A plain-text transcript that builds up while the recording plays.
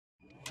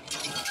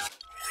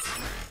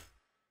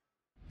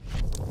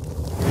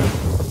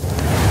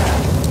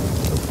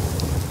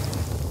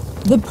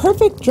The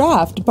Perfect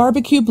Draft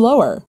Barbecue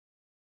Blower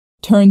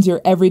turns your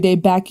everyday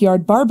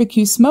backyard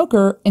barbecue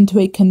smoker into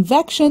a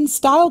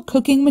convection-style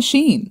cooking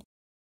machine.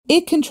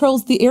 It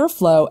controls the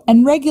airflow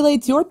and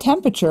regulates your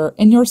temperature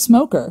in your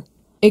smoker.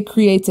 It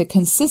creates a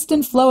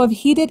consistent flow of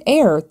heated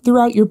air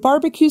throughout your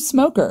barbecue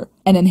smoker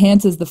and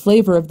enhances the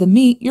flavor of the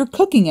meat you're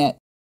cooking it.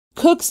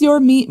 Cooks your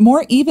meat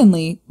more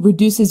evenly,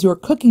 reduces your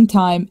cooking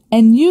time,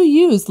 and you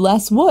use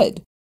less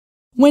wood.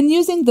 When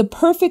using the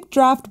Perfect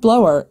Draft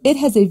Blower, it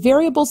has a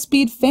variable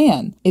speed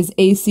fan, is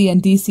AC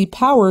and DC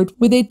powered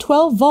with a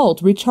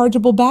 12-volt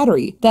rechargeable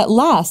battery that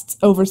lasts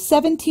over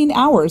 17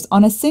 hours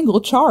on a single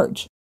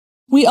charge.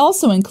 We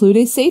also include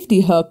a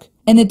safety hook,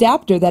 an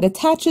adapter that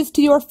attaches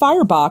to your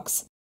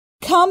firebox.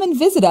 Come and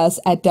visit us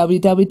at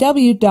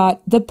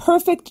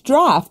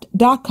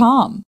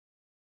www.theperfectdraft.com.